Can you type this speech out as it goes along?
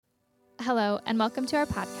Hello, and welcome to our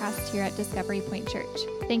podcast here at Discovery Point Church.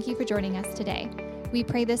 Thank you for joining us today. We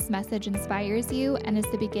pray this message inspires you and is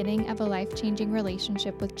the beginning of a life-changing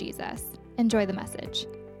relationship with Jesus. Enjoy the message.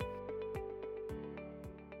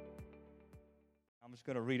 I'm just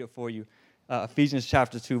going to read it for you. Ephesians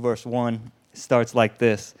chapter 2, verse 1 starts like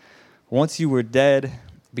this. Once you were dead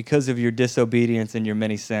because of your disobedience and your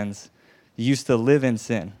many sins, you used to live in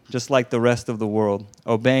sin, just like the rest of the world,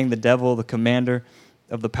 obeying the devil, the commander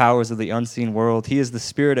of the powers of the unseen world. He is the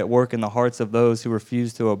spirit at work in the hearts of those who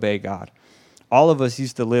refuse to obey God. All of us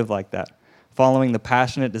used to live like that, following the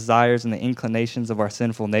passionate desires and the inclinations of our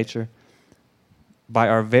sinful nature. By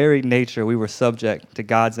our very nature, we were subject to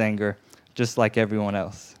God's anger, just like everyone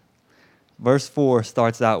else. Verse 4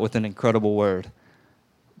 starts out with an incredible word,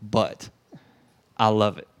 but. I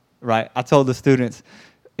love it, right? I told the students,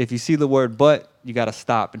 if you see the word but, you got to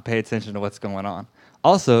stop and pay attention to what's going on.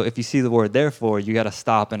 Also, if you see the word therefore, you got to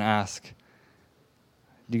stop and ask,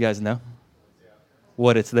 do you guys know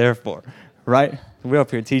what it's there for, right? We're up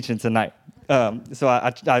here teaching tonight. So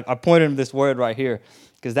I pointed to this word right here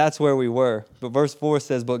because that's where we were. But verse 4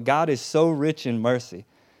 says, but God is so rich in mercy,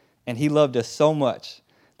 and he loved us so much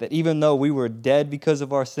that even though we were dead because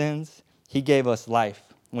of our sins, he gave us life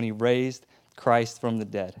when he raised Christ from the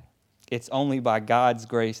dead. It's only by God's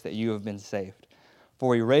grace that you have been saved.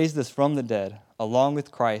 For he raised us from the dead along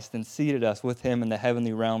with Christ and seated us with him in the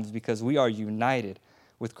heavenly realms because we are united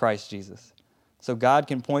with Christ Jesus. So God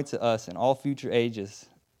can point to us in all future ages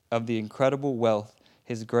of the incredible wealth,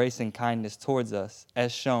 his grace and kindness towards us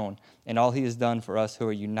as shown in all he has done for us who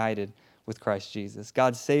are united with Christ Jesus.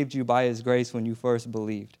 God saved you by his grace when you first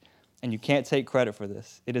believed, and you can't take credit for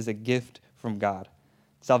this. It is a gift from God.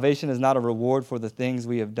 Salvation is not a reward for the things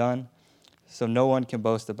we have done, so no one can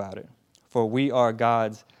boast about it. For we are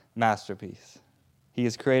God's masterpiece. He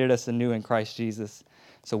has created us anew in Christ Jesus,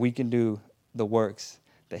 so we can do the works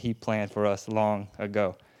that he planned for us long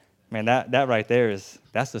ago. Man, that right there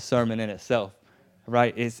that's a sermon in itself,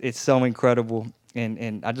 right? It's so incredible,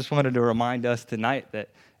 and I just wanted to remind us tonight that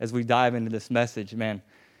as we dive into this message, man,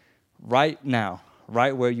 right now,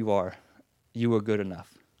 right where you are good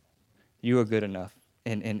enough. You are good enough.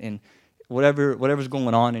 And whatever's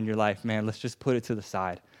going on in your life, man, let's just put it to the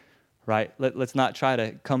side, right? Let's not try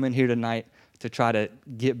to come in here tonight to try to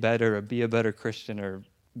get better or be a better Christian or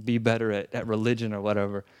be better at religion or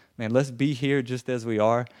whatever. Man, let's be here just as we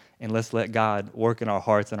are, and let's let God work in our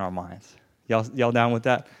hearts and our minds. Y'all down with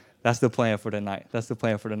that? That's the plan for tonight. That's the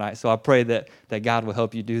plan for tonight. So I pray that God will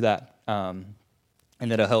help you do that, and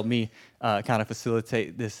that it'll help me kind of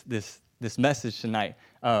facilitate this message tonight.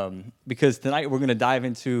 Because tonight we're going to dive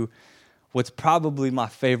into what's probably my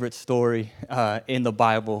favorite story in the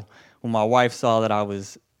Bible. When my wife saw that I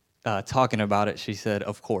was talking about it, she said,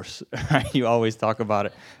 of course, you always talk about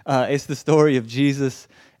it. It's the story of Jesus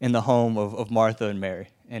in the home of Martha and Mary.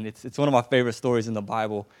 And it's one of my favorite stories in the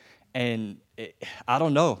Bible. And I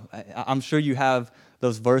don't know, I'm sure you have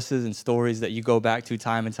those verses and stories that you go back to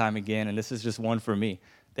time and time again, and this is just one for me,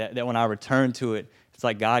 that when I return to it, it's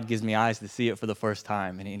like God gives me eyes to see it for the first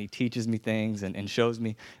time, and he teaches me things and shows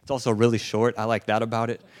me. It's also really short. I like that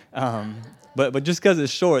about it. But just because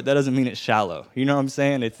it's short, that doesn't mean it's shallow. You know what I'm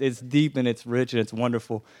saying? It's deep and it's rich and it's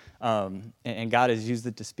wonderful, and God has used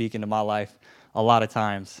it to speak into my life a lot of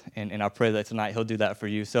times, and I pray that tonight he'll do that for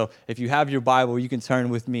you. So if you have your Bible, you can turn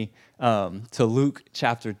with me to Luke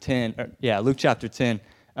chapter 10. Luke chapter 10,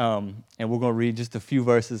 and we're going to read just a few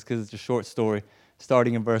verses because it's a short story,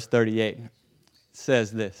 starting in verse 38.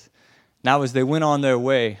 Says this. Now as they went on their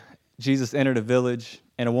way, Jesus entered a village,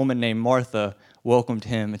 and a woman named Martha welcomed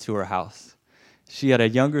him into her house. She had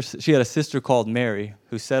a sister called Mary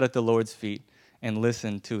who sat at the Lord's feet and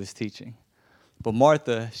listened to his teaching. But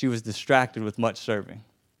Martha, she was distracted with much serving.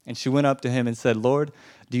 And she went up to him and said, Lord,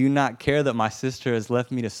 do you not care that my sister has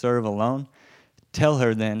left me to serve alone? Tell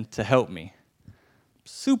her then to help me.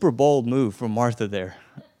 Super bold move from Martha there,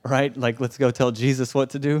 right? Like, let's go tell Jesus what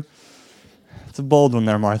to do. It's a bold one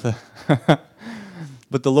there, Martha.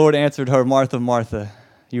 But the Lord answered her, Martha, Martha,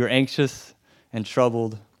 you are anxious and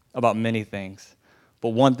troubled about many things, but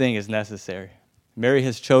one thing is necessary. Mary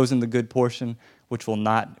has chosen the good portion, which will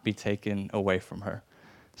not be taken away from her.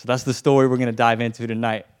 So that's the story we're going to dive into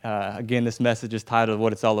tonight. Again, this message is titled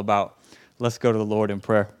What It's All About. Let's go to the Lord in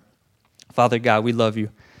prayer. Father God, we love you.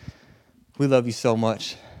 We love you so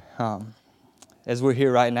much. As we're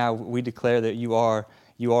here right now, we declare that you are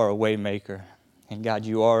a way maker. And God,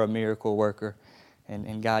 you are a miracle worker.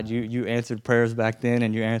 And God, you answered prayers back then,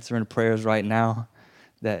 and you're answering prayers right now,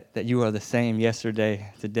 that you are the same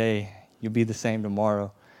yesterday, today. You'll be the same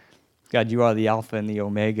tomorrow. God, you are the Alpha and the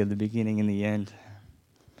Omega, the beginning and the end.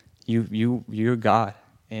 you're God,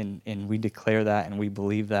 and we declare that and we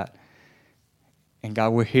believe that. And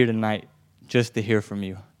God, we're here tonight just to hear from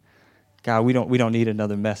you. God, we don't need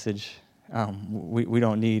another message. We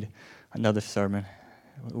don't need another sermon.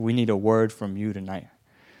 We need a word from you tonight.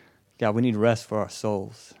 God, we need rest for our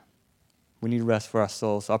souls. We need rest for our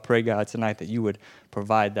souls. So I pray, God, tonight that you would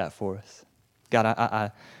provide that for us. God,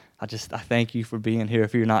 I thank you for being here.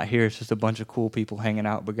 If you're not here, it's just a bunch of cool people hanging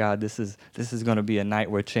out. But God, this is going to be a night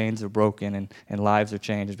where chains are broken and lives are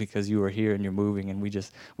changed because you are here and you're moving. And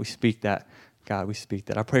we speak that. God, we speak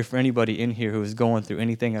that. I pray for anybody in here who is going through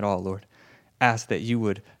anything at all, Lord. Ask that you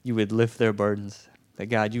would lift their burdens. That,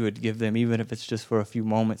 God, you would give them, even if it's just for a few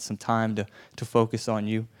moments, some time to focus on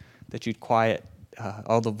you. That you'd quiet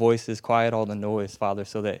all the voices, quiet all the noise, Father,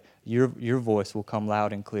 so that your voice will come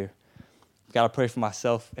loud and clear. God, I pray for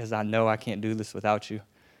myself as I know I can't do this without you.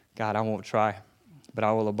 God, I won't try, but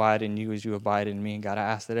I will abide in you as you abide in me. And God, I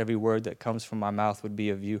ask that every word that comes from my mouth would be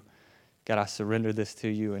of you. God, I surrender this to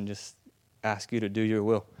you and just ask you to do your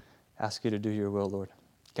will. Ask you to do your will, Lord.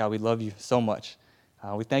 God, we love you so much.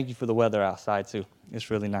 We thank you for the weather outside, too. It's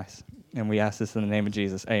really nice. And we ask this in the name of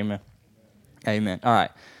Jesus. Amen. Amen. All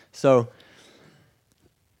right. So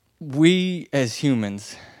we as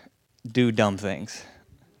humans do dumb things,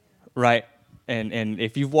 right? And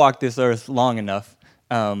if you've walked this earth long enough,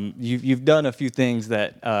 you've done a few things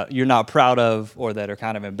that you're not proud of or that are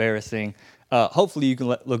kind of embarrassing. Hopefully you can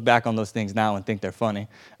look back on those things now and think they're funny.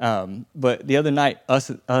 But the other night, us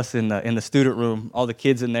in the student room, all the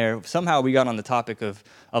kids in there, somehow we got on the topic of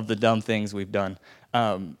the dumb things we've done.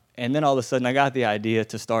 And then all of a sudden I got the idea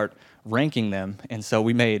to start ranking them. And so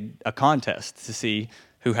we made a contest to see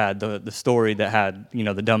who had the story that had,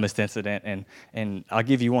 the dumbest incident. And I'll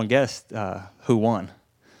give you one guess who won.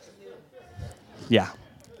 Yeah,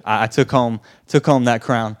 I took home that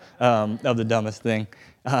crown of the dumbest thing,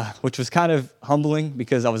 which was kind of humbling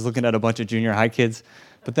because I was looking at a bunch of junior high kids.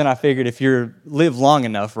 But then I figured if you live long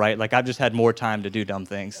enough, right, like I've just had more time to do dumb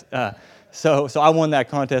things. So I won that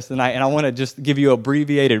contest tonight, and I want to just give you an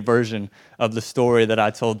abbreviated version of the story that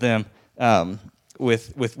I told them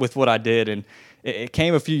with what I did. And it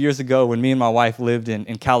came a few years ago when me and my wife lived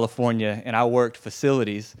in California, and I worked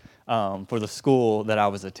facilities for the school that I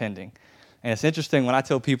was attending. And it's interesting, when I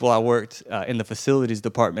tell people I worked in the facilities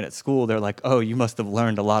department at school, they're like, oh, you must have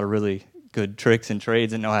learned a lot of really good tricks and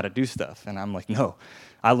trades and know how to do stuff. And I'm like, no,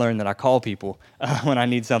 I learned that I call people when I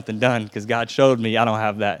need something done because God showed me I don't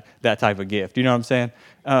have that type of gift. You know what I'm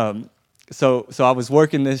saying? So I was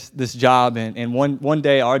working this job, and one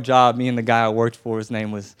day our job, me and the guy I worked for, his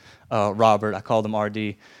name was Robert. I called him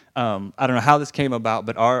RD. I don't know how this came about,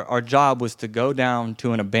 but our job was to go down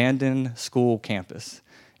to an abandoned school campus.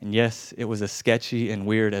 And yes, it was as sketchy and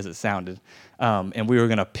weird as it sounded. And we were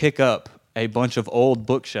going to pick up a bunch of old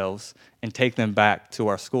bookshelves and take them back to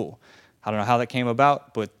our school. I don't know how that came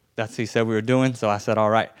about, but that's what he said we were doing, so I said, all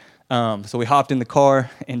right. So we hopped in the car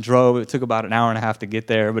and drove. It took about an hour and a half to get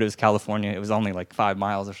there, but it was California. It was only like 5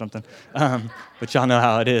 miles or something. But y'all know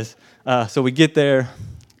how it is. So we get there,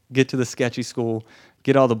 get to the sketchy school,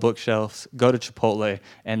 get all the bookshelves, go to Chipotle,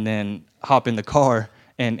 and then hop in the car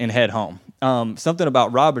and head home. Something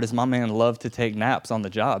about Robert is my man loved to take naps on the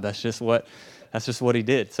job. That's just what he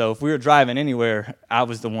did. So if we were driving anywhere, I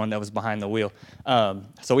was the one that was behind the wheel.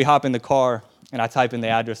 So we hop in the car, and I type in the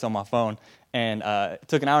address on my phone, and it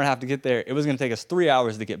took an hour and a half to get there. It was going to take us 3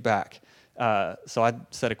 hours to get back. So I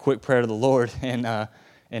said a quick prayer to the Lord, and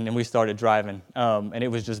then we started driving. And it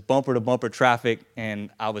was just bumper-to-bumper traffic, and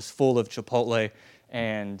I was full of Chipotle.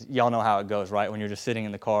 And y'all know how it goes, right? When you're just sitting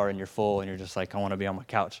in the car and you're full and you're just like, I want to be on my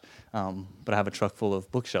couch. But I have a truck full of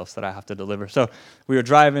bookshelves that I have to deliver. So we were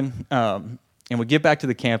driving, and we get back to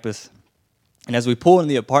the campus. And as we pull in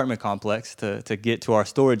the apartment complex to get to our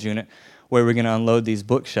storage unit where we're going to unload these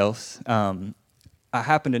bookshelves, I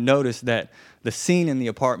happened to notice that the scene in the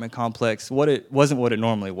apartment complex wasn't what it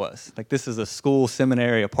normally was. Like, this is a school,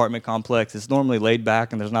 seminary, apartment complex. It's normally laid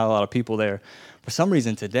back and there's not a lot of people there. For some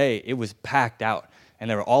reason today, it was packed out. And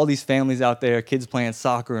there were all these families out there, kids playing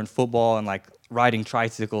soccer and football and like riding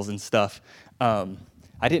tricycles and stuff. I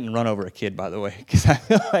didn't run over a kid, by the way, because I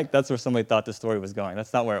feel like that's where somebody thought the story was going.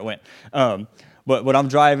 That's not where it went. But I'm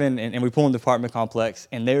driving, and we pull in the apartment complex,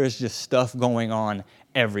 and there is just stuff going on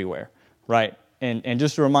everywhere, right? And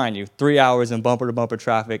just to remind you, 3 hours in bumper-to-bumper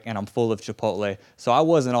traffic, and I'm full of Chipotle. So I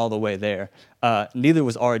wasn't all the way there. Neither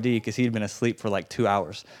was RD, because he'd been asleep for like 2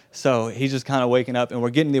 hours. So he's just kind of waking up, and we're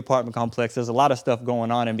getting to the apartment complex. There's a lot of stuff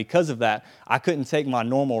going on, and because of that, I couldn't take my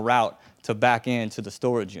normal route to back into the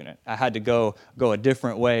storage unit. I had to go a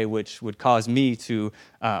different way, which would cause me to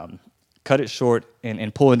cut it short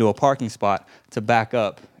and pull into a parking spot to back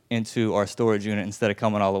up into our storage unit instead of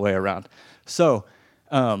coming all the way around. So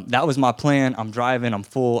that was my plan. I'm driving, I'm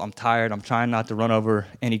full, I'm tired, I'm trying not to run over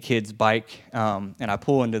any kid's bike, and I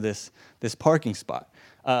pull into this parking spot.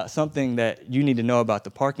 Something that you need to know about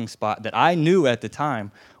the parking spot that I knew at the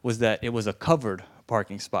time was that it was a covered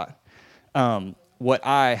parking spot. What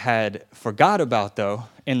I had forgot about, though,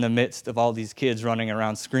 in the midst of all these kids running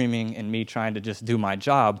around screaming and me trying to just do my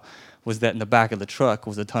job, was that in the back of the truck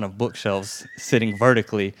was a ton of bookshelves sitting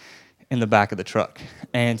vertically in the back of the truck.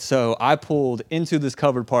 And so I pulled into this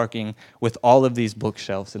covered parking with all of these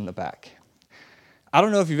bookshelves in the back. I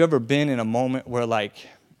don't know if you've ever been in a moment where, like,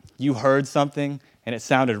 you heard something and it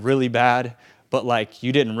sounded really bad, but, like,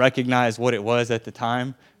 you didn't recognize what it was at the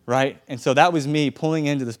time, right? And so that was me pulling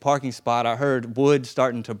into this parking spot. I heard wood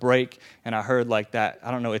starting to break, and I heard, like, that,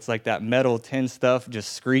 I don't know, it's like that metal tin stuff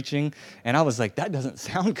just screeching. And I was like, that doesn't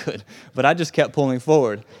sound good. But I just kept pulling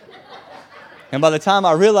forward. And by the time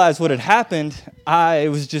I realized what had happened, it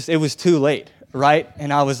was too late, right?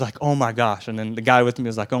 And I was like, oh my gosh. And then the guy with me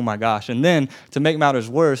was like, oh my gosh. And then to make matters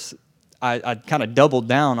worse, I kind of doubled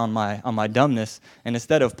down on my dumbness, and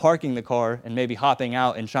instead of parking the car and maybe hopping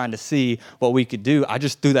out and trying to see what we could do, I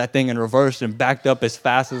just threw that thing in reverse and backed up as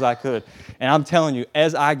fast as I could. And I'm telling you,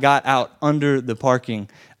 as I got out under the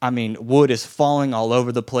parking, I mean, wood is falling all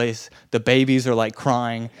over the place. The babies are like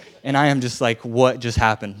crying, and I am just like, what just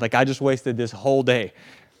happened? Like, I just wasted this whole day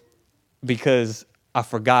because I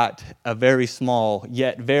forgot a very small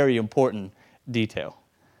yet very important detail.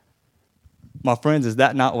 My friends, is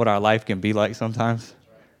that not what our life can be like sometimes?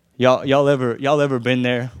 Y'all ever been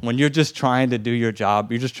there when you're just trying to do your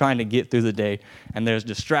job, you're just trying to get through the day, and there's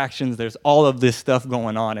distractions, there's all of this stuff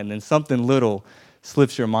going on, and then something little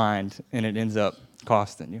slips your mind, and it ends up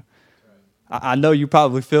costing you. I know you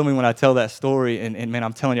probably feel me when I tell that story, and man,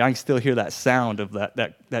 I'm telling you, I can still hear that sound of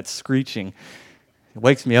that screeching. It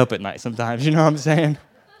wakes me up at night sometimes, you know what I'm saying?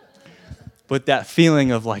 But that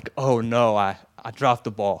feeling of like, oh no, I dropped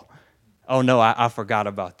the ball. Oh no, I forgot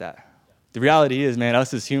about that. The reality is, man,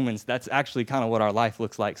 us as humans, that's actually kind of what our life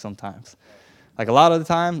looks like sometimes. Like a lot of the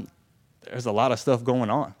time, there's a lot of stuff going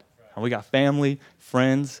on. And we got family,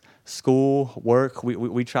 friends, school, work.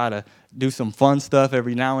 We try to do some fun stuff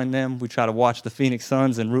every now and then. We try to watch the Phoenix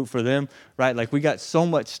Suns and root for them, right? Like we got so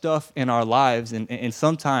much stuff in our lives, and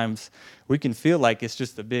sometimes we can feel like it's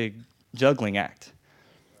just a big juggling act.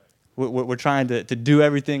 We're trying to do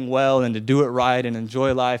everything well and to do it right and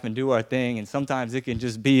enjoy life and do our thing, and sometimes it can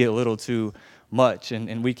just be a little too much,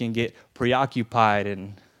 and we can get preoccupied,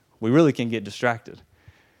 and we really can get distracted.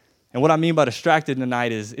 And what I mean by distracted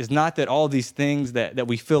tonight is not that all these things that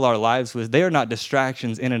we fill our lives with, they are not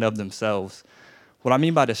distractions in and of themselves. What I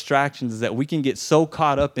mean by distractions is that we can get so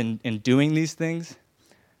caught up in doing these things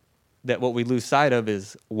that what we lose sight of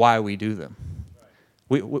is why we do them.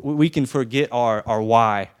 We can forget our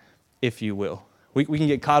why, if you will. We can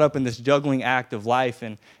get caught up in this juggling act of life,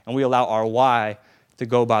 and we allow our why to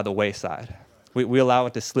go by the wayside. We allow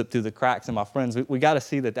it to slip through the cracks. And my friends, we got to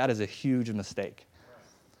see that is a huge mistake.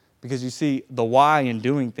 Because you see, the why in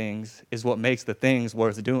doing things is what makes the things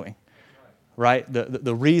worth doing, right?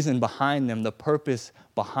 The reason behind them, the purpose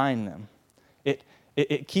behind them.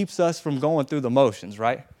 It keeps us from going through the motions,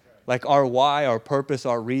 right? Like our why, our purpose,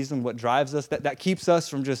 our reason, what drives us, that keeps us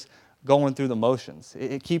from just going through the motions.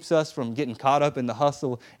 It keeps us from getting caught up in the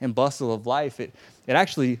hustle and bustle of life. It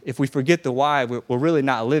actually, if we forget the why, we're really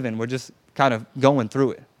not living. We're just kind of going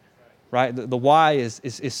through it, right? The why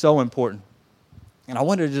is so important. And I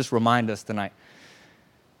wanted to just remind us tonight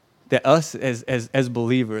that us as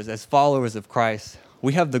believers, as followers of Christ,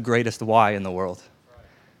 we have the greatest why in the world.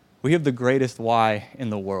 We have the greatest why in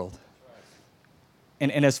the world.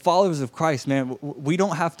 And as followers of Christ, man, we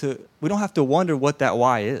don't have to wonder what that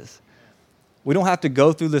why is. We don't have to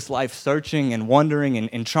go through this life searching and wondering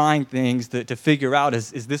and trying things to figure out,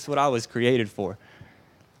 is this what I was created for?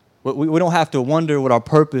 We don't have to wonder what our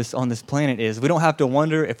purpose on this planet is. We don't have to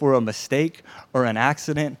wonder if we're a mistake or an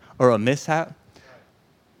accident or a mishap.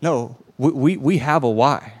 No, we have a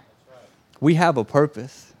why. We have a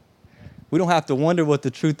purpose. We don't have to wonder what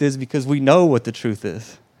the truth is because we know what the truth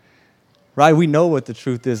is. Right? We know what the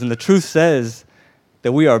truth is. And the truth says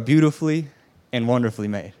that we are beautifully and wonderfully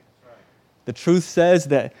made. The truth says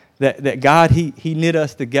that God, He knit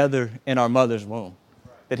us together in our mother's womb.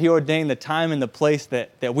 That He ordained the time and the place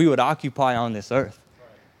that we would occupy on this earth.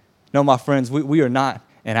 No, my friends, we are not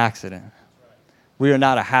an accident. We are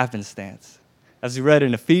not a happenstance. As we read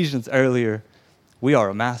in Ephesians earlier, we are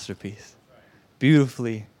a masterpiece.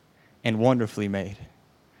 Beautifully and wonderfully made.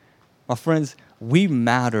 My friends, we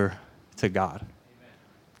matter to God.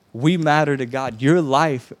 We matter to God. Your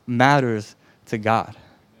life matters to God.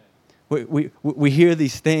 We hear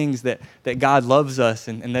these things that God loves us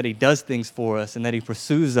and that he does things for us and that he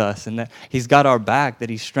pursues us and that he's got our back, that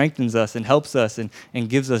he strengthens us and helps us and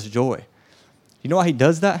gives us joy. You know why he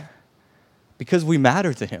does that? Because we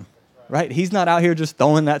matter to him, right? He's not out here just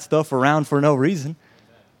throwing that stuff around for no reason.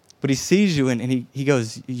 But he sees you and he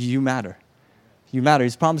goes, you matter. You matter.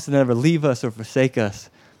 He's promised to never leave us or forsake us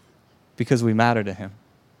because we matter to him.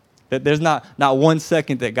 That there's not 1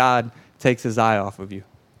 second that God takes his eye off of you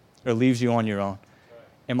or leaves you on your own.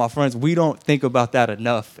 And my friends, we don't think about that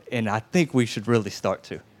enough, and I think we should really start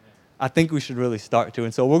to.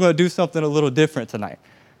 And so we're going to do something a little different tonight.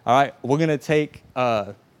 All right? We're going to take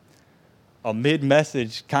a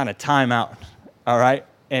mid-message kind of time out. All right?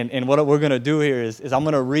 And what we're going to do here is I'm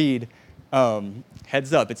going to read,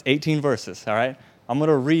 heads up, it's 18 verses. All right? I'm going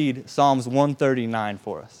to read Psalms 139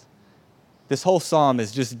 for us. This whole psalm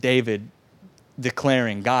is just David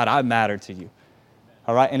declaring, God, I matter to you.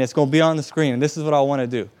 All right, and it's going to be on the screen, and this is what I want to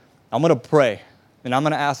do. I'm going to pray, and I'm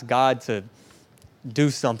going to ask God to do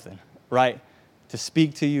something, right? To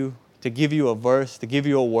speak to you, to give you a verse, to give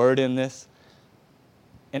you a word in this.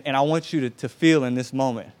 And I want you to feel in this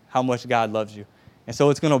moment how much God loves you. And so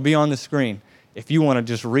it's going to be on the screen. If you want to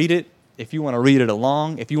just read it, if you want to read it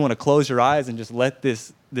along, if you want to close your eyes and just let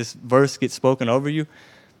this verse get spoken over you,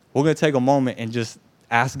 we're going to take a moment and just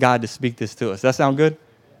ask God to speak this to us. Does that sound good?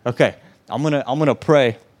 Okay. I'm gonna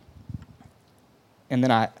pray, and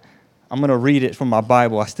then I'm gonna read it from my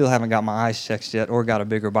Bible. I still haven't got my eyes checked yet, or got a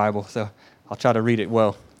bigger Bible, so I'll try to read it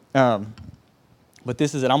well. But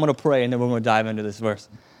this is it. I'm gonna pray, and then we're gonna dive into this verse.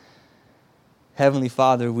 Heavenly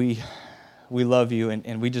Father, we love you,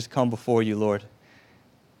 and we just come before you, Lord.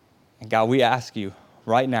 And God, we ask you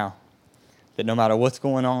right now that no matter what's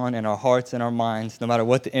going on in our hearts and our minds, no matter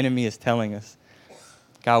what the enemy is telling us,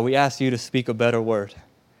 God, we ask you to speak a better word.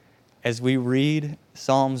 As we read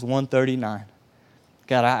Psalms 139,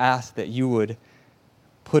 God, I ask that you would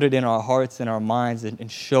put it in our hearts and our minds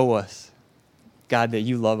and show us, God, that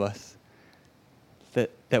you love us,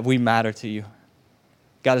 that we matter to you.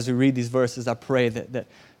 God, as we read these verses, I pray that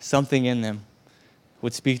something in them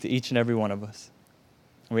would speak to each and every one of us.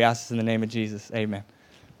 We ask this in the name of Jesus. Amen.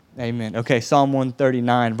 Amen. Okay, Psalm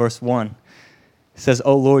 139, verse 1 says,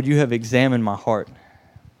 "O Lord, you have examined my heart,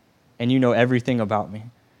 and you know everything about me.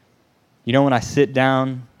 You know when I sit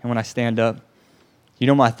down and when I stand up. You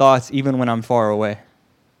know my thoughts even when I'm far away.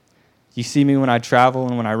 You see me when I travel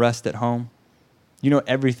and when I rest at home. You know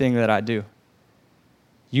everything that I do.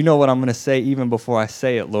 You know what I'm going to say even before I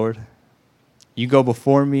say it, Lord. You go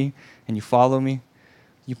before me and you follow me.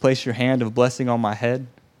 You place your hand of blessing on my head.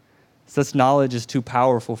 Such knowledge is too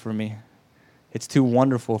powerful for me. It's too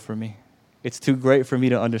wonderful for me. It's too great for me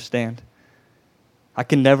to understand. I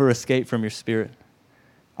can never escape from your spirit.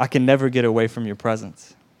 I can never get away from your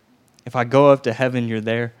presence. If I go up to heaven, you're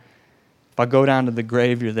there. If I go down to the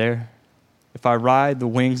grave, you're there. If I ride the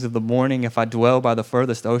wings of the morning, if I dwell by the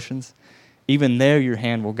furthest oceans, even there your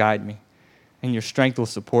hand will guide me, and your strength will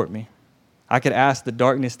support me. I could ask the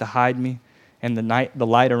darkness to hide me, and the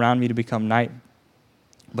light around me to become night.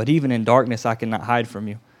 But even in darkness, I cannot hide from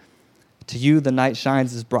you. To you, the night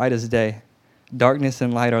shines as bright as day. Darkness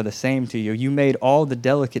and light are the same to you. You made all the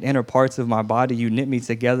delicate inner parts of my body. You knit me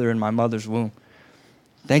together in my mother's womb.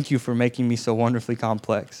 Thank you for making me so wonderfully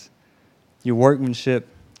complex. Your workmanship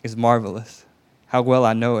is marvelous. How well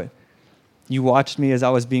I know it. You watched me as I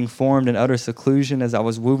was being formed in utter seclusion, as I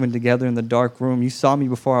was woven together in the dark room. You saw me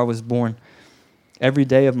before I was born. Every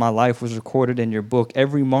day of my life was recorded in your book.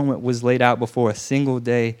 Every moment was laid out before a single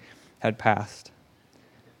day had passed.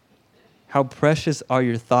 How precious are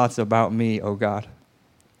your thoughts about me, O God.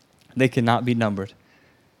 They cannot be numbered.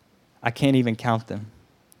 I can't even count them.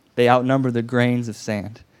 They outnumber the grains of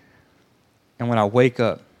sand. And when I wake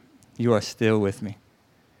up, you are still with me.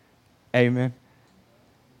 Amen.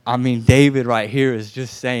 I mean, David right here is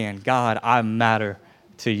just saying, God, I matter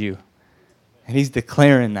to you. And he's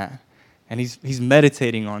declaring that. And he's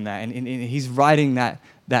meditating on that. And he's writing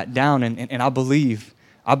that down. And I believe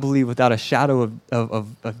without a shadow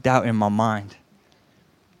of doubt in my mind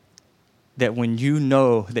that when you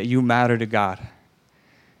know that you matter to God,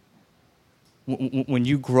 when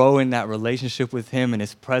you grow in that relationship with him and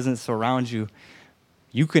his presence surrounds you,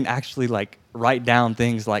 you can actually write down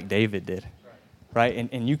things like David did, right?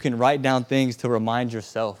 And you can write down things to remind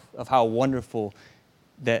yourself of how wonderful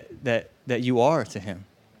that you are to him.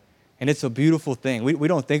 And it's a beautiful thing. We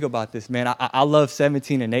don't think about this, man. I love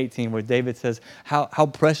 17 and 18 where David says, how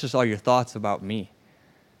precious are your thoughts about me,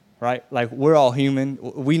 right? Like, we're all human.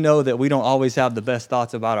 We know that we don't always have the best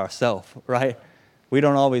thoughts about ourselves, right? We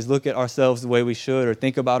don't always look at ourselves the way we should or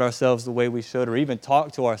think about ourselves the way we should or even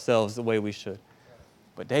talk to ourselves the way we should.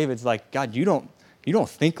 But David's like, God, you don't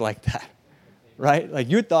think like that, right? Like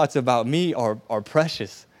your thoughts about me are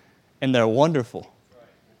precious and they're wonderful.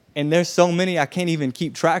 And there's so many, I can't even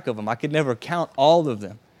keep track of them. I could never count all of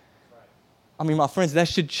them. I mean, my friends, that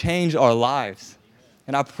should change our lives.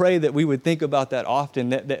 And I pray that we would think about that often,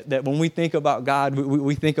 that when we think about God,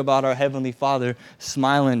 we think about our Heavenly Father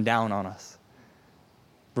smiling down on us.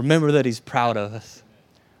 Remember that He's proud of us.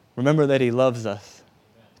 Remember that He loves us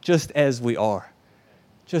just as we are.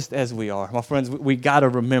 Just as we are. My friends, we got to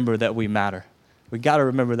remember that we matter. We got to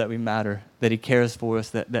remember that we matter, that He cares for us,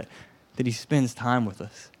 that He spends time with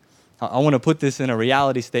us. I want to put this in a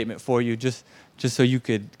reality statement for you just so you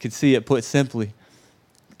could see it put simply.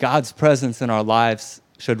 God's presence in our lives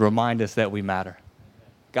should remind us that we matter.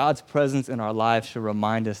 God's presence in our lives should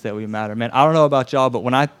remind us that we matter. Man, I don't know about y'all, but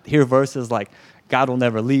when I hear verses like, God will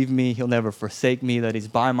never leave me, He'll never forsake me, that He's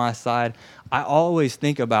by my side, I always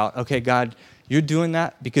think about, okay, God, you're doing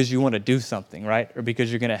that because you want to do something, right? Or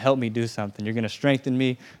because you're going to help me do something. You're going to strengthen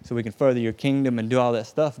me so we can further your kingdom and do all that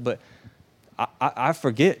stuff. But I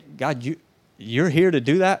forget, God, you're here to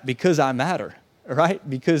do that because I matter, right?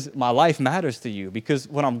 Because my life matters to you, because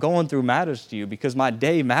what I'm going through matters to you, because my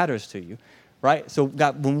day matters to you, right? So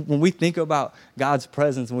God, when we think about God's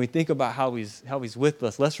presence, when we think about how He's with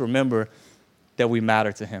us, let's remember that we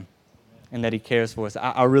matter to Him and that He cares for us.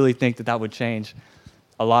 I really think that would change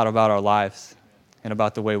a lot about our lives and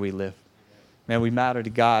about the way we live. Man, we matter to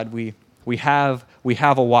God. We have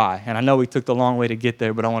a why. And I know we took the long way to get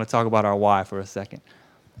there, but I want to talk about our why for a second.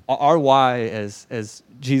 Our why as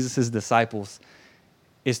Jesus' disciples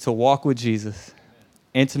is to walk with Jesus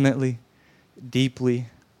intimately, deeply,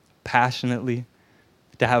 passionately,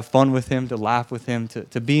 to have fun with Him, to laugh with Him,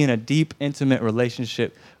 to be in a deep, intimate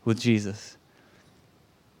relationship with Jesus,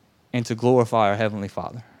 and to glorify our Heavenly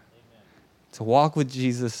Father. Amen. To walk with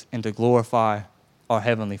Jesus and to glorify our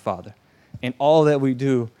Heavenly Father in all that we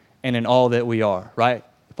do and in all that we are, right?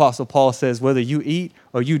 Apostle Paul says, whether you eat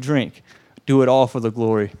or you drink, do it all for the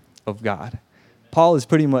glory of God. Amen. Paul is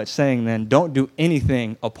pretty much saying then, don't do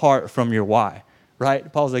anything apart from your why,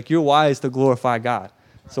 right? Paul's like, your why is to glorify God.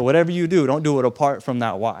 So whatever you do, don't do it apart from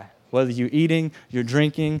that why. Whether you're eating, you're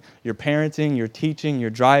drinking, you're parenting, you're teaching, you're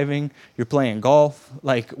driving, you're playing golf,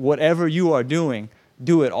 like whatever you are doing,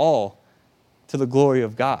 do it all to the glory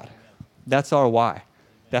of God. That's our why.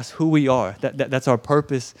 That's who we are. That's our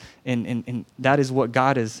purpose, and that is what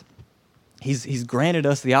God is. He's granted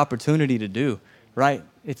us the opportunity to do, right?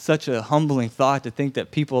 It's such a humbling thought to think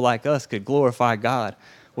that people like us could glorify God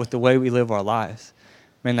with the way we live our lives.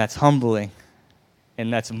 Man, that's humbling,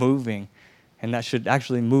 and that's moving, and that should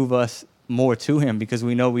actually move us more to Him because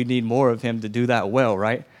we know we need more of Him to do that well,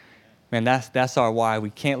 right? Man, that's our why.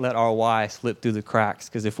 We can't let our why slip through the cracks,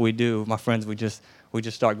 because if we do, my friends, we just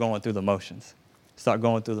start going through the motions.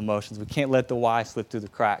 We can't let the why slip through the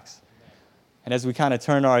cracks. And as we kind of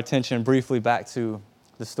turn our attention briefly back to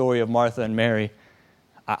the story of Martha and Mary,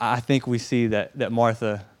 I think we see that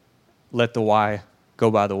Martha let the why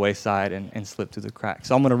go by the wayside and slip through the cracks.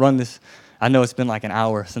 So I'm going to run this. I know it's been like an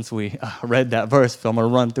hour since we read that verse, so I'm going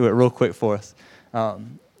to run through it real quick for us.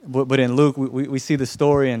 But in Luke, we see the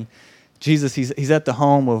story, and Jesus, he's at the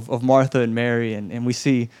home of Martha and Mary, and we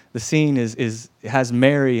see the scene has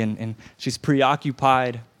Mary, and she's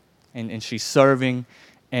preoccupied, and she's serving,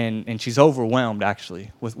 and she's overwhelmed,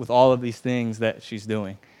 actually, with all of these things that she's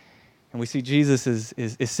doing. And we see Jesus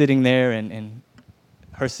is sitting there, and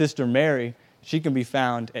her sister Mary, she can be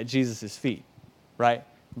found at Jesus' feet, right?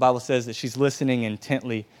 The Bible says that she's listening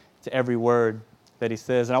intently to every word that He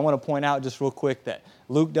says. And I want to point out just real quick that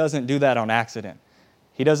Luke doesn't do that on accident.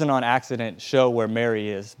 He doesn't on accident show where Mary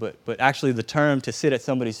is, but actually the term to sit at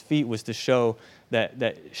somebody's feet was to show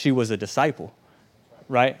that she was a disciple,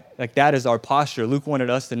 right? Like that is our posture. Luke wanted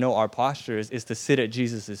us to know our posture is to sit at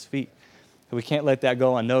Jesus' feet. So we can't let that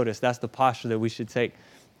go unnoticed. That's the posture that we should take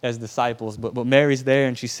as disciples. But Mary's there,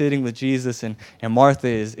 and she's sitting with Jesus, and Martha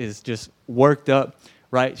is just worked up,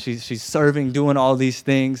 right? She's serving, doing all these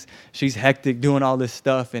things. She's hectic, doing all this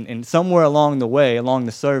stuff. And somewhere along the way, along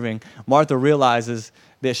the serving, Martha realizes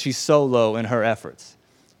that she's solo in her efforts,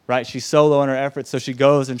 right? She's solo in her efforts, so she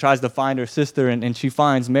goes and tries to find her sister, and she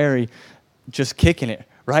finds Mary just kicking it,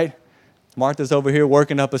 right? Martha's over here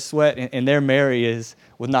working up a sweat, and there Mary is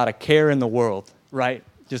with not a care in the world, right?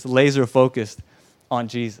 Just laser focused on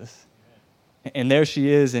Jesus. And there she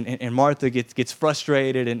is, and Martha gets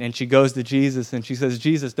frustrated, and she goes to Jesus, and she says,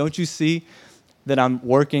 Jesus, don't you see that I'm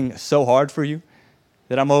working so hard for you?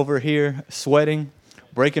 That I'm over here sweating,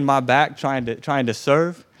 breaking my back, trying to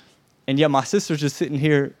serve? And yet my sister's just sitting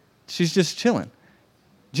here, she's just chilling.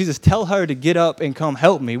 Jesus, tell her to get up and come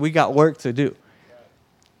help me. We got work to do.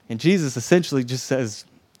 And Jesus essentially just says,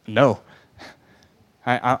 no.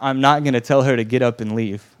 I'm not going to tell her to get up and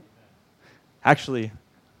leave. Actually,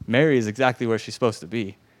 Mary is exactly where she's supposed to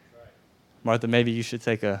be. Martha, maybe you should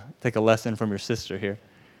take a lesson from your sister here.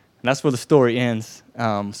 And that's where the story ends.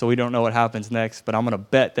 So we don't know what happens next, but I'm going to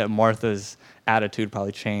bet that Martha's attitude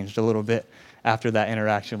probably changed a little bit after that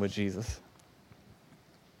interaction with Jesus.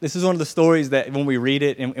 This is one of the stories that when we read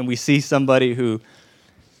it and we see somebody who,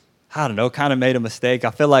 I don't know, kind of made a mistake,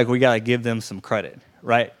 I feel like we got to give them some credit,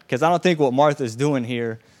 right? Because I don't think what Martha's doing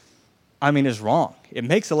here, is wrong. It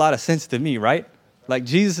makes a lot of sense to me, right? Like,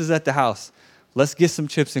 Jesus is at the house. Let's get some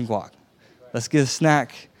chips and guac. Let's get a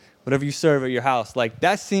snack, whatever you serve at your house. Like,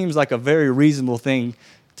 that seems like a very reasonable thing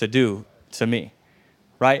to do to me,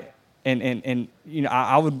 right? And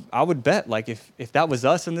I would bet, like, if that was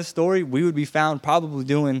us in this story, we would be found probably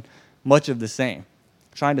doing much of the same,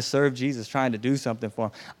 trying to serve Jesus, trying to do something for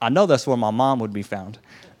him. I know that's where my mom would be found.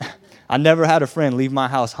 I never had a friend leave my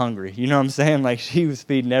house hungry. You know what I'm saying? Like, she was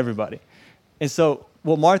feeding everybody. And so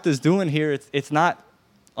what Martha's doing here, it's not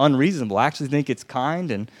unreasonable. I actually think it's kind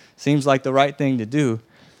and seems like the right thing to do.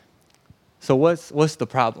 So what's the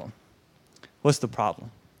problem? What's the problem?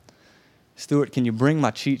 Stuart, can you bring my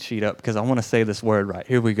cheat sheet up? Because I want to say this word right.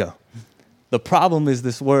 Here we go. The problem is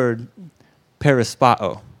this word,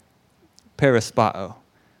 perispao. Perispao.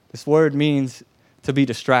 This word means to be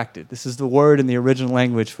distracted. This is the word in the original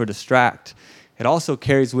language for distract. It also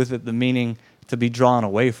carries with it the meaning to be drawn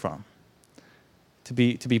away from, to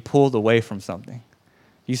be pulled away from something.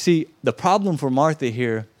 You see, the problem for Martha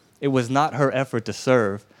here, it was not her effort to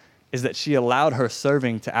serve, is that she allowed her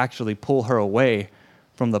serving to actually pull her away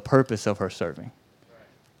from the purpose of her serving.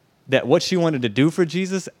 That what she wanted to do for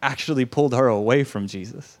Jesus actually pulled her away from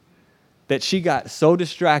Jesus. That she got so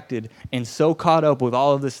distracted and so caught up with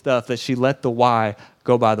all of this stuff that she let the why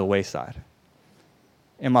go by the wayside.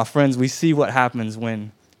 And my friends, we see what happens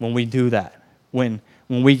when we do that. When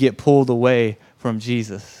we get pulled away from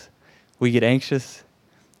Jesus. We get anxious,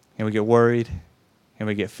 and we get worried, and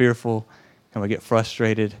we get fearful, and we get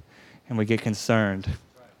frustrated, and we get concerned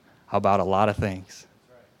about a lot of things.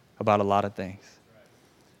 About a lot of things.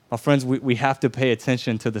 My friends, we have to pay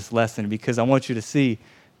attention to this lesson because I want you to see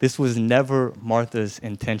this was never Martha's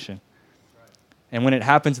intention. And when it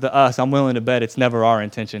happens to us, I'm willing to bet it's never our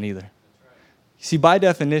intention either. You see, by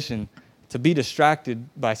definition, to be distracted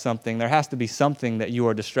by something, there has to be something that you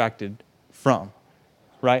are distracted from,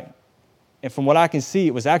 right? And from what I can see,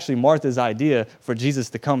 it was actually Martha's idea for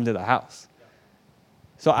Jesus to come to the house.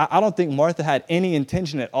 So I don't think Martha had any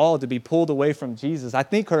intention at all to be pulled away from Jesus. I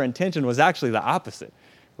think her intention was actually the opposite,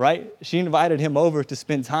 right? She invited him over to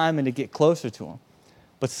spend time and to get closer to him.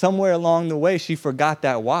 But somewhere along the way, she forgot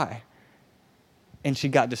that why. And she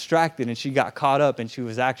got distracted and she got caught up and she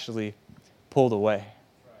was actually pulled away.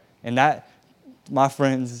 And that, my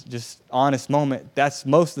friends, just honest moment, that's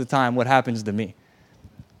most of the time what happens to me.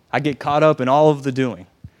 I get caught up in all of the doing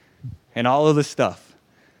and all of the stuff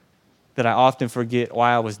that I often forget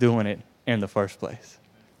why I was doing it in the first place.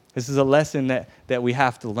 This is a lesson that we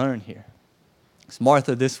have to learn here.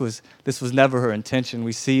 Martha, this was never her intention.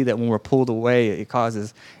 We see that when we're pulled away, it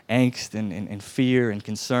causes angst and fear and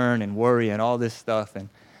concern and worry and all this stuff and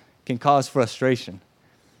can cause frustration.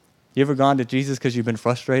 You ever gone to Jesus because you've been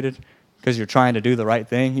frustrated? Because you're trying to do the right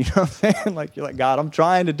thing? You know what I'm saying? Like, you're like, God, I'm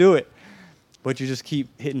trying to do it. But you just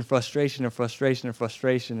keep hitting frustration and frustration and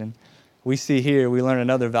frustration. And we see here, we learn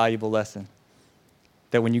another valuable lesson.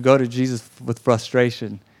 That when you go to Jesus with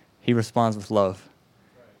frustration, he responds with love.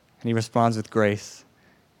 And he responds with grace.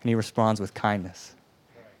 And he responds with kindness.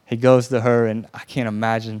 He goes to her, and I can't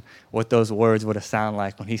imagine what those words would have sounded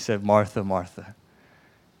like when he said, Martha, Martha.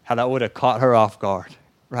 How that would have caught her off guard,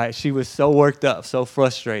 right? She was so worked up, so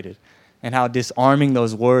frustrated. And how disarming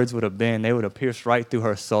those words would have been. They would have pierced right through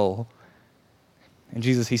her soul. And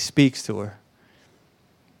Jesus, he speaks to her.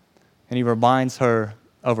 And he reminds her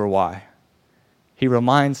of her why. He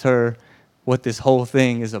reminds her what this whole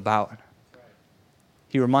thing is about.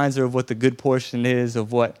 He reminds her of what the good portion is,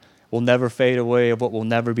 of what will never fade away, of what will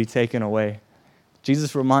never be taken away.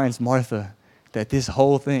 Jesus reminds Martha that this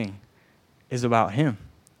whole thing is about him.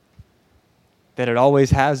 That it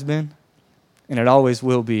always has been, and it always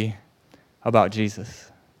will be about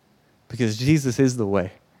Jesus. Because Jesus is the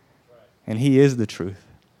way, and he is the truth,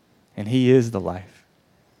 and he is the life.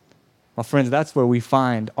 My friends, that's where we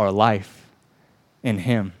find our life, in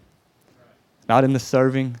him. Not in the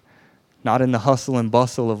serving, not in the hustle and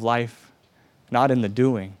bustle of life, not in the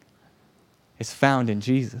doing. It's found in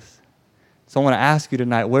Jesus. So I want to ask you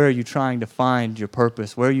tonight, where are you trying to find your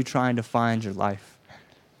purpose? Where are you trying to find your life?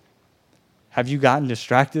 Have you gotten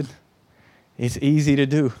distracted? It's easy to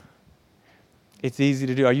do. It's easy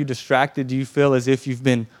to do. Are you distracted? Do you feel as if you've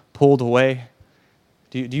been pulled away?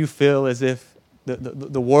 Do you feel as if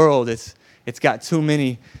the world, it's got too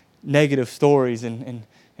many negative stories, and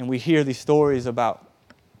we hear these stories about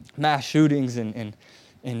mass shootings and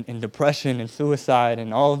depression and suicide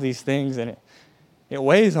and all of these things, and it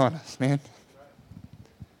weighs on us, man.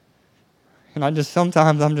 And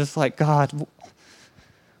sometimes I'm just like, God,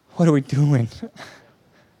 what are we doing?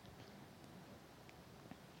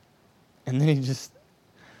 And then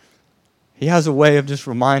he has a way of just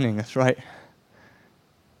reminding us, right,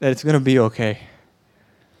 that it's going to be okay.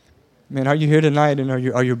 Man, are you here tonight, and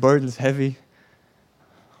are your burdens heavy?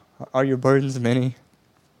 Are your burdens many?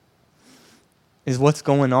 Is what's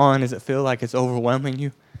going on, does it feel like it's overwhelming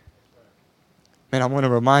you? Man, I want to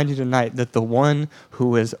remind you tonight that the one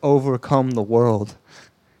who has overcome the world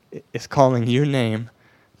is calling your name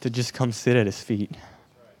to just come sit at his feet,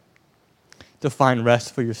 to find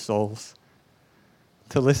rest for your souls,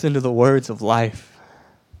 to listen to the words of life,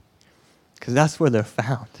 because that's where they're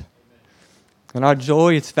found. And our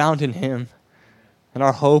joy, it's found in him, and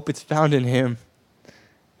our hope, it's found in him,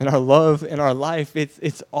 and our love and our life,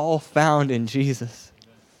 it's all found in Jesus.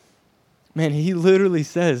 Man, he literally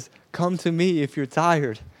says, come to me if you're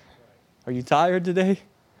tired. Are you tired today?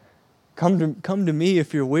 Come to me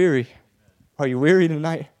if you're weary. Are you weary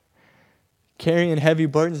tonight? Carrying heavy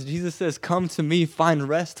burdens. Jesus says, come to me, find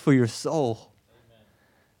rest for your soul. Amen.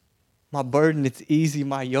 My burden, it's easy.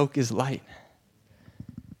 My yoke is light.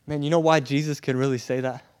 Man, you know why Jesus can really say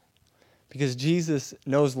that? Because Jesus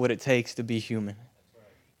knows what it takes to be human. Right.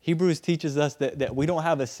 Hebrews teaches us that we don't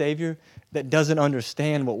have a Savior that doesn't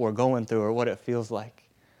understand what we're going through or what it feels like.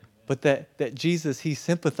 Amen. But that Jesus, he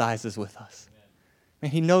sympathizes with us. Amen.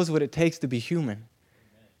 And he knows what it takes to be human.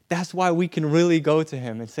 That's why we can really go to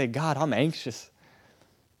him and say, God, I'm anxious.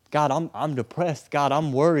 God, I'm depressed. God,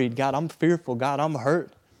 I'm worried. God, I'm fearful. God, I'm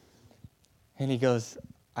hurt. And he goes,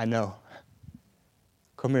 I know.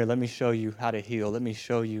 Come here, let me show you how to heal. Let me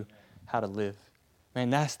show you how to live. Man,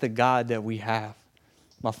 that's the God that we have.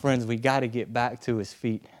 My friends, we got to get back to his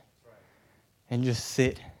feet and just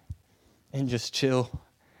sit and just chill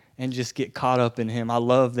and just get caught up in him. I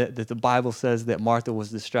love that the Bible says that Martha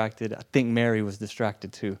was distracted. I think Mary was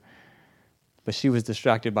distracted too. But she was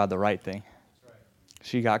distracted by the right thing.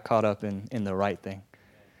 She got caught up in the right thing.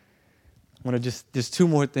 I want to just two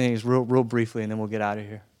more things real briefly, and then we'll get out of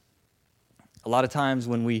here. A lot of times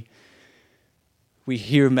when we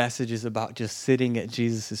hear messages about just sitting at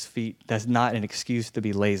Jesus' feet, that's not an excuse to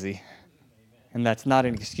be lazy. And that's not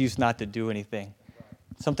an excuse not to do anything.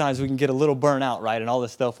 Sometimes we can get a little burnout, right? And all the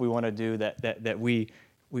stuff we want to do that we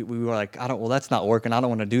were like, that's not working. I don't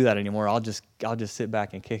want to do that anymore. I'll just sit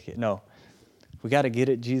back and kick it. No. We got to get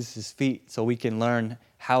at Jesus' feet so we can learn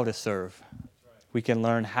how to serve. We can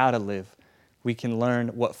learn how to live. We can learn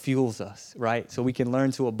what fuels us, right? So we can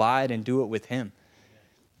learn to abide and do it with him.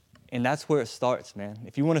 And that's where it starts, man.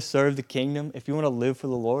 If you want to serve the kingdom, if you want to live for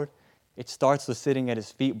the Lord, it starts with sitting at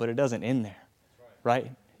his feet, but it doesn't end there,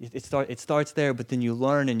 right? It starts there, but then you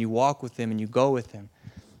learn and you walk with him and you go with him.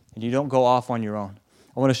 And you don't go off on your own.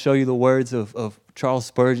 I want to show you the words of Charles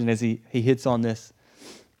Spurgeon as he hits on this.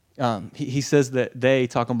 He says that they,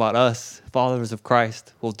 talking about us, followers of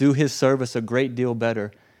Christ, will do his service a great deal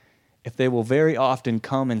better if they will very often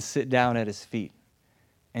come and sit down at his feet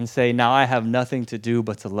and say, now I have nothing to do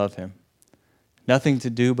but to love him, nothing to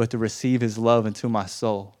do but to receive his love into my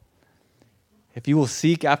soul. If you will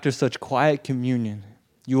seek after such quiet communion,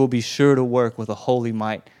 you will be sure to work with a holy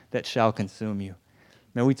might that shall consume you.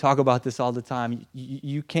 Man, we talk about this all the time.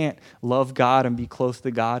 You can't love God and be close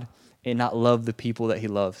to God and not love the people that he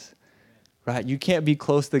loves, right? You can't be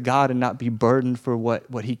close to God and not be burdened for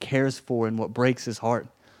what he cares for and what breaks his heart.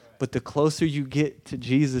 But the closer you get to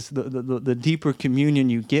Jesus, the deeper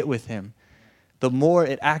communion you get with him, the more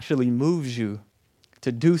it actually moves you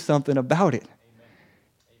to do something about it. Amen.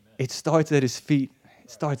 It starts at his feet.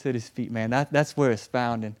 It starts at his feet, man. That's where it's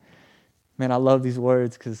found. And, man, I love these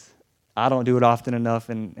words because I don't do it often enough,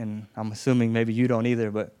 and I'm assuming maybe you don't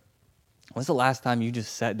either, but when's the last time you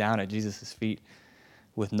just sat down at Jesus' feet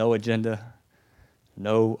with no agenda,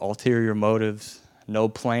 no ulterior motives, no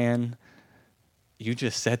plan? You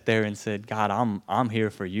just sat there and said, God, I'm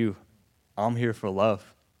here for you. I'm here for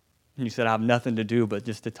love. And you said, I have nothing to do but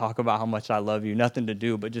just to talk about how much I love you, nothing to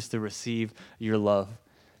do but just to receive your love.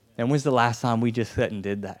 And when's the last time we just sat and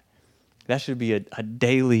did that? That should be a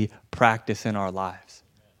daily practice in our lives,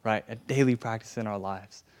 right? A daily practice in our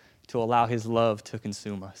lives to allow his love to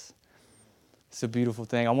consume us. It's a beautiful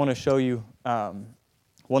thing. I want to show you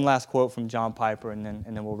one last quote from John Piper, and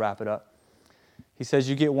then we'll wrap it up. He says,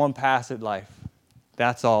 "You get one pass at life.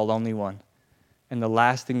 That's all, only one. And the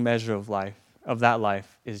lasting measure of that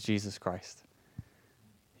life is Jesus Christ."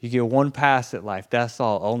 You get one pass at life. That's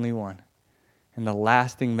all, only one. And the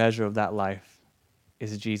lasting measure of that life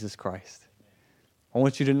is Jesus Christ. I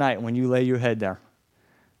want you tonight, when you lay your head down,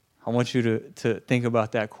 I want you to think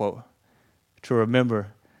about that quote, to remember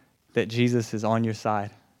that Jesus is on your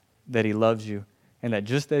side, that he loves you, and that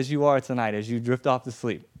just as you are tonight, as you drift off to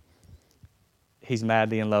sleep, he's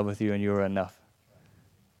madly in love with you and you are enough.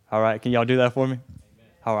 All right, can y'all do that for me?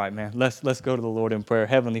 Amen. All right, man. Let's go to the Lord in prayer.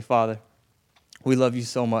 Heavenly Father, we love you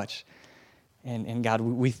so much. And God,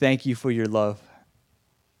 we thank you for your love.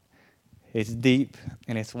 It's deep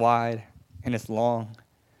and it's wide and it's long.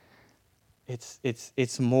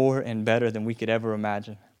 It's more and better than we could ever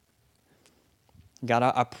imagine. God,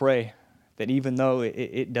 I pray that even though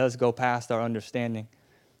it does go past our understanding,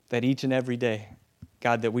 that each and every day,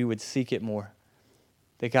 God, that we would seek it more.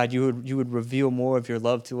 That, God, you would reveal more of your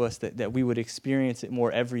love to us, that we would experience it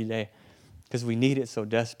more every day, because we need it so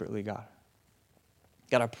desperately, God.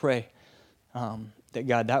 God, I pray that,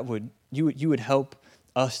 God, you would help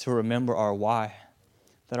us to remember our why.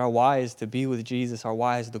 That our why is to be with Jesus, our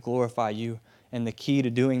why is to glorify you. And the key to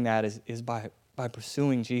doing that is by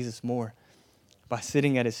pursuing Jesus more, by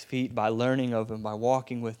sitting at his feet, by learning of him, by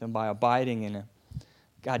walking with him, by abiding in him.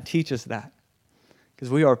 God, teach us that. Because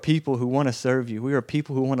we are people who want to serve you. We are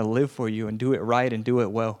people who want to live for you and do it right and do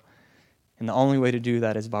it well. And the only way to do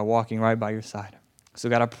that is by walking right by your side. So,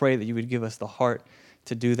 God, I pray that you would give us the heart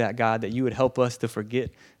to do that, God, that you would help us to forget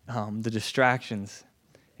the distractions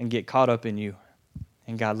and get caught up in you.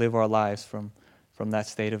 And, God, live our lives from that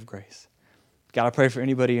state of grace. God, I pray for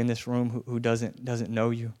anybody in this room who doesn't know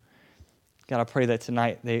you. God, I pray that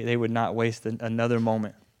tonight they would not waste another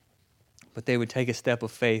moment, but they would take a step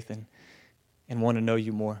of faith and want to know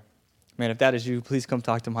you more. Man, if that is you, please come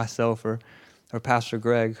talk to myself or Pastor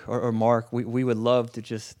Greg or Mark. We would love to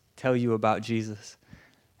just tell you about Jesus,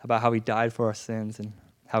 about how he died for our sins and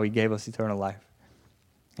how he gave us eternal life.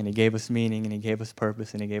 And he gave us meaning, and he gave us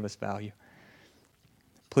purpose, and he gave us value.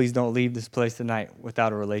 Please don't leave this place tonight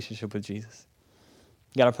without a relationship with Jesus.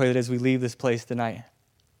 God, I pray that as we leave this place tonight,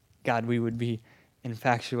 God, we would be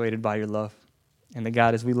infatuated by your love. And that,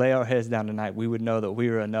 God, as we lay our heads down tonight, we would know that we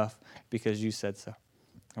are enough because you said so.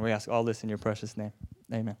 And we ask all this in your precious name.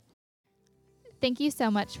 Amen. Thank you so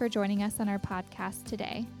much for joining us on our podcast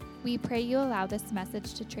today. We pray you allow this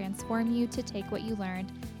message to transform you to take what you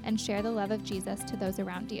learned and share the love of Jesus to those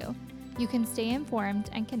around you. You can stay informed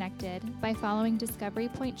and connected by following Discovery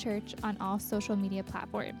Point Church on all social media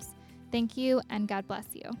platforms. Thank you, and God bless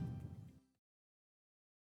you.